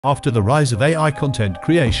After the rise of AI, content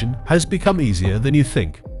creation has become easier than you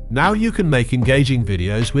think. Now you can make engaging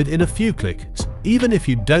videos within a few clicks, even if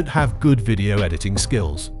you don't have good video editing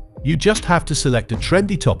skills. You just have to select a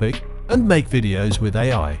trendy topic and make videos with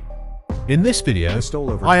AI. In this video,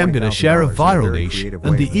 I am going to share a viral niche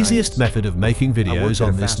and the easiest method of making videos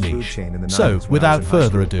on this niche. So, without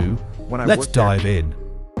further ado, let's dive in.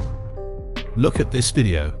 Look at this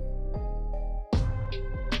video.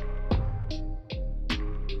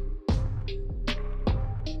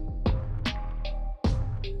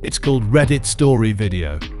 It's called Reddit Story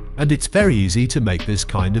Video, and it's very easy to make this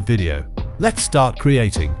kind of video. Let's start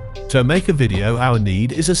creating. To make a video, our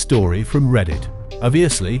need is a story from Reddit.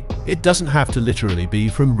 Obviously, it doesn't have to literally be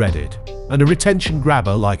from Reddit, and a retention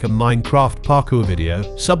grabber like a Minecraft parkour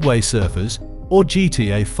video, Subway Surfers, or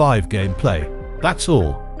GTA 5 gameplay. That's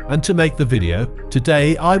all. And to make the video,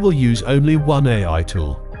 today I will use only one AI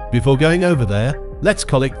tool. Before going over there, let's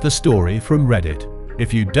collect the story from Reddit.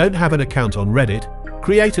 If you don't have an account on Reddit,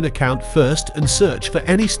 create an account first and search for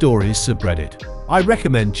any stories subreddit. I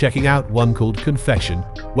recommend checking out one called Confession,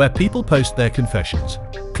 where people post their confessions.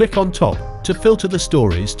 Click on top to filter the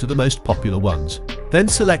stories to the most popular ones. Then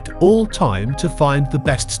select all time to find the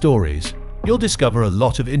best stories. You'll discover a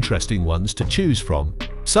lot of interesting ones to choose from.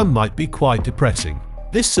 Some might be quite depressing.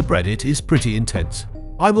 This subreddit is pretty intense.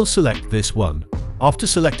 I will select this one. After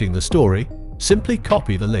selecting the story, simply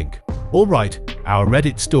copy the link. Alright, our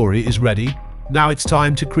Reddit story is ready. Now it's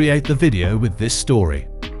time to create the video with this story.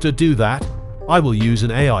 To do that, I will use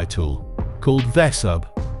an AI tool called Vesub.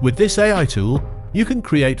 With this AI tool, you can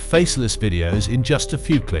create faceless videos in just a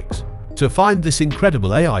few clicks. To find this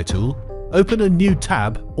incredible AI tool, open a new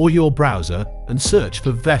tab or your browser and search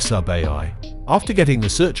for Vesub AI. After getting the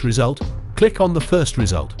search result, click on the first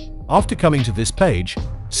result. After coming to this page,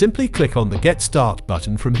 simply click on the Get Start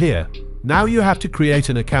button from here. Now you have to create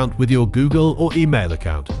an account with your Google or email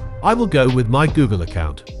account. I will go with my Google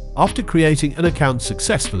account. After creating an account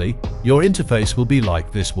successfully, your interface will be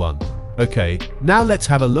like this one. Okay, now let's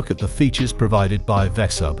have a look at the features provided by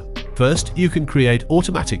Vesub. First, you can create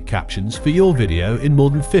automatic captions for your video in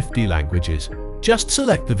more than 50 languages. Just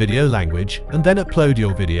select the video language and then upload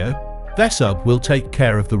your video. Vesub will take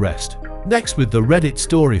care of the rest. Next, with the Reddit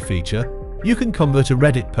Story feature, you can convert a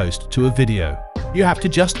Reddit post to a video. You have to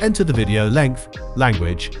just enter the video length,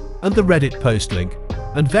 language, and the Reddit post link,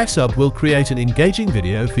 and Vesub will create an engaging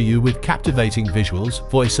video for you with captivating visuals,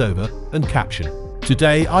 voiceover, and caption.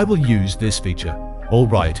 Today I will use this feature.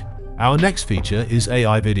 Alright, our next feature is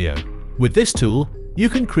AI video. With this tool, you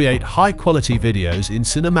can create high-quality videos in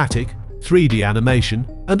cinematic, 3D animation,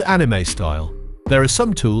 and anime style. There are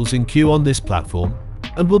some tools in queue on this platform,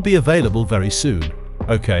 and will be available very soon.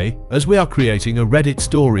 Okay, as we are creating a Reddit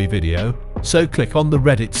story video, so click on the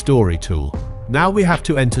Reddit Story tool. Now we have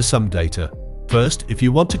to enter some data. First, if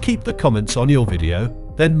you want to keep the comments on your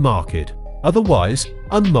video, then mark it. Otherwise,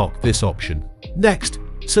 unmark this option. Next,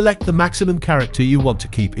 select the maximum character you want to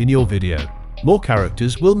keep in your video. More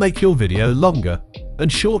characters will make your video longer, and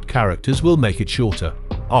short characters will make it shorter.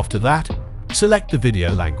 After that, select the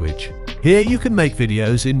video language. Here you can make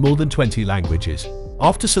videos in more than 20 languages.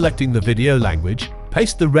 After selecting the video language,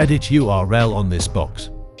 paste the Reddit URL on this box.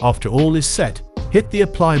 After all is set, hit the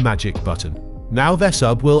Apply Magic button. Now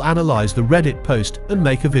Vesub will analyze the Reddit post and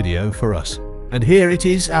make a video for us. And here it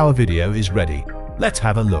is, our video is ready. Let's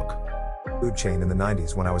have a look. Food chain in the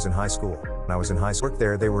 90s when I was in high school. When I was in high school,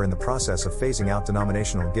 there they were in the process of phasing out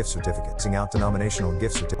denominational gift certificates.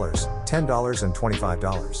 $10 and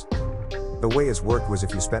 $25. The way it worked was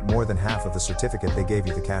if you spent more than half of the certificate, they gave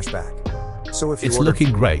you the cash back. So if you It's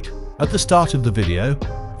looking great. At the start of the video,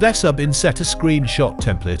 Vesub inset a screenshot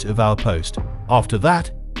template of our post. After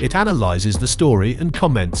that, it analyzes the story and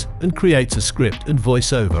comments and creates a script and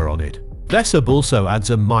voiceover on it. Vesub also adds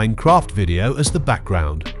a Minecraft video as the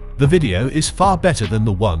background. The video is far better than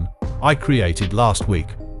the one I created last week.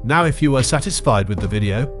 Now if you are satisfied with the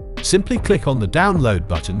video, simply click on the download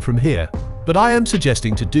button from here. But I am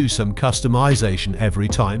suggesting to do some customization every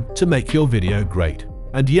time to make your video great.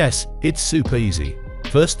 And yes, it's super easy.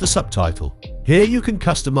 First, the subtitle. Here you can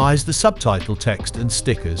customize the subtitle text and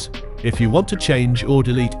stickers. If you want to change or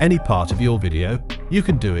delete any part of your video, you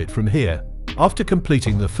can do it from here. After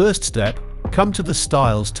completing the first step, come to the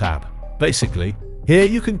Styles tab. Basically, here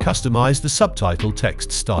you can customize the subtitle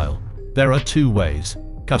text style. There are two ways: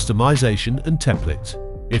 customization and templates.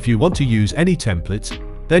 If you want to use any templates,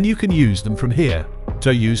 then you can use them from here.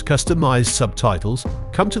 To use customized subtitles,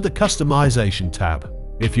 come to the Customization tab.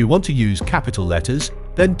 If you want to use capital letters,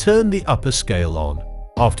 then turn the upper scale on.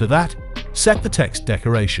 After that, set the text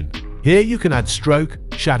decoration. Here you can add stroke,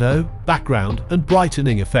 shadow, background, and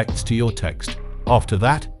brightening effects to your text. After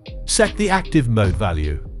that, set the active mode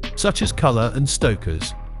value, such as color and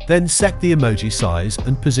stokers. Then set the emoji size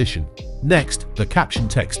and position. Next, the caption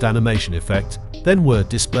text animation effect, then word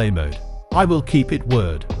display mode. I will keep it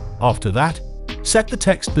word. After that, set the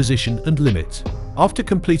text position and limits. After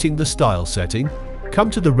completing the style setting, come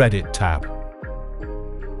to the Reddit tab.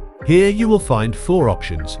 Here you will find 4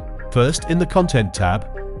 options. First, in the Content tab,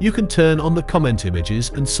 you can turn on the comment images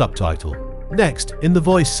and subtitle. Next, in the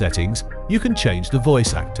voice settings, you can change the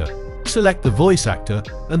voice actor. Select the voice actor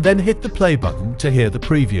and then hit the play button to hear the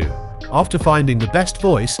preview. After finding the best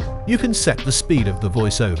voice, you can set the speed of the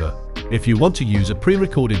voiceover. If you want to use a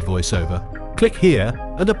pre-recorded voiceover, click here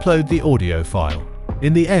and upload the audio file.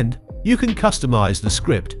 In the end, you can customize the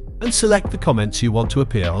script and select the comments you want to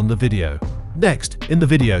appear on the video. Next, in the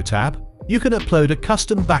Video tab, you can upload a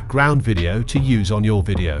custom background video to use on your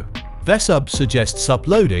video. Vsub suggests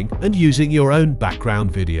uploading and using your own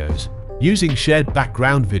background videos. Using shared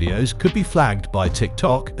background videos could be flagged by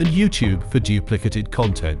TikTok and YouTube for duplicated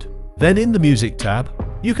content. Then in the Music tab,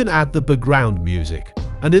 you can add the background music.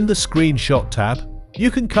 And in the Screenshot tab,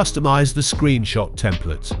 you can customize the screenshot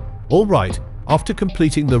templates. Alright, after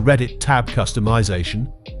completing the Reddit tab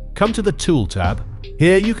customization, come to the Tool tab.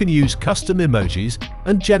 Here you can use custom emojis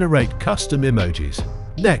and generate custom emojis.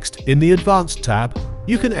 Next, in the Advanced tab,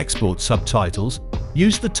 you can export subtitles,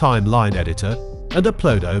 use the timeline editor, and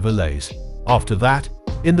upload overlays. After that,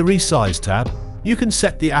 in the Resize tab, you can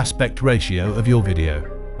set the aspect ratio of your video.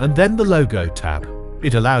 And then the Logo tab.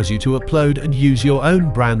 It allows you to upload and use your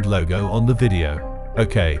own brand logo on the video.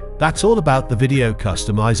 Okay, that's all about the video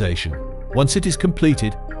customization. Once it is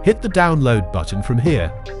completed, hit the download button from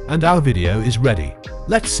here, and our video is ready.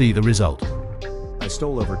 Let's see the result. I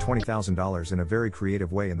stole over $20,000 in a very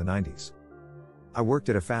creative way in the 90s. I worked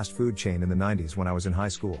at a fast food chain in the 90s when I was in high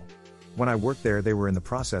school. When I worked there, they were in the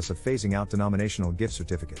process of phasing out denominational gift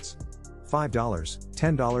certificates. $5,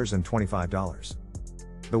 $10, and $25.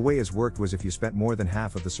 The way it worked was if you spent more than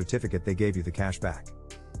half of the certificate, they gave you the cash back.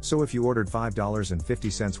 So if you ordered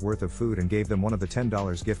 $5.50 worth of food and gave them one of the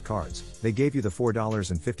 $10 gift cards, they gave you the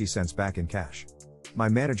 $4.50 back in cash. My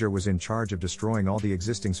manager was in charge of destroying all the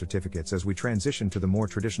existing certificates as we transitioned to the more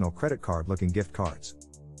traditional credit card looking gift cards.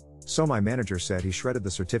 So my manager said he shredded the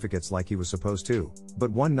certificates like he was supposed to, but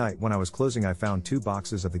one night when I was closing, I found 2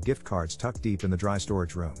 boxes of the gift cards tucked deep in the dry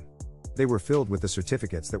storage room. They were filled with the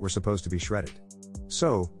certificates that were supposed to be shredded.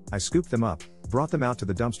 So, I scooped them up, brought them out to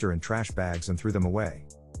the dumpster in trash bags and threw them away.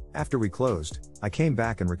 After we closed, I came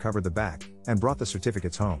back and recovered the back, and brought the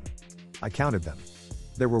certificates home. I counted them.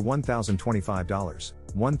 There were $1,025,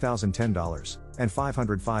 $1,010, and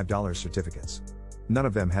 $505 certificates. None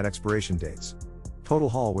of them had expiration dates. Total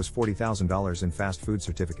haul was $40,000 in fast food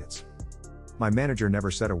certificates. My manager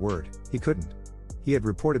never said a word, he couldn't. He had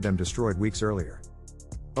reported them destroyed weeks earlier.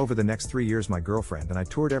 Over the next 3 years, my girlfriend and I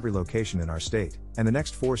toured every location in our state, and the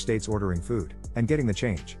next 4 states ordering food, and getting the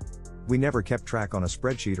change. We never kept track on a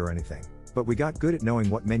spreadsheet or anything, but we got good at knowing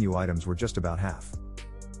what menu items were just about half.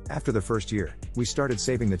 After the first year, we started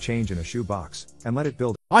saving the change in a shoe box, and let it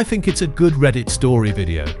build. I think it's a good Reddit story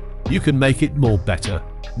video. You can make it more better.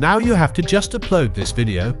 Now you have to just upload this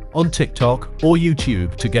video on TikTok or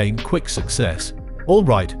YouTube to gain quick success.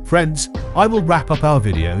 Alright, friends, I will wrap up our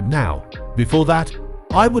video now. Before that,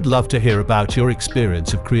 I would love to hear about your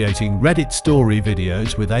experience of creating Reddit story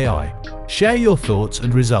videos with AI. Share your thoughts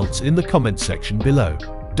and results in the comments section below.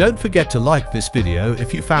 Don't forget to like this video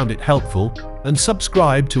if you found it helpful, and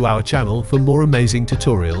subscribe to our channel for more amazing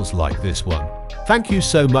tutorials like this one. Thank you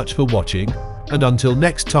so much for watching, and until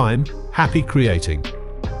next time, happy creating.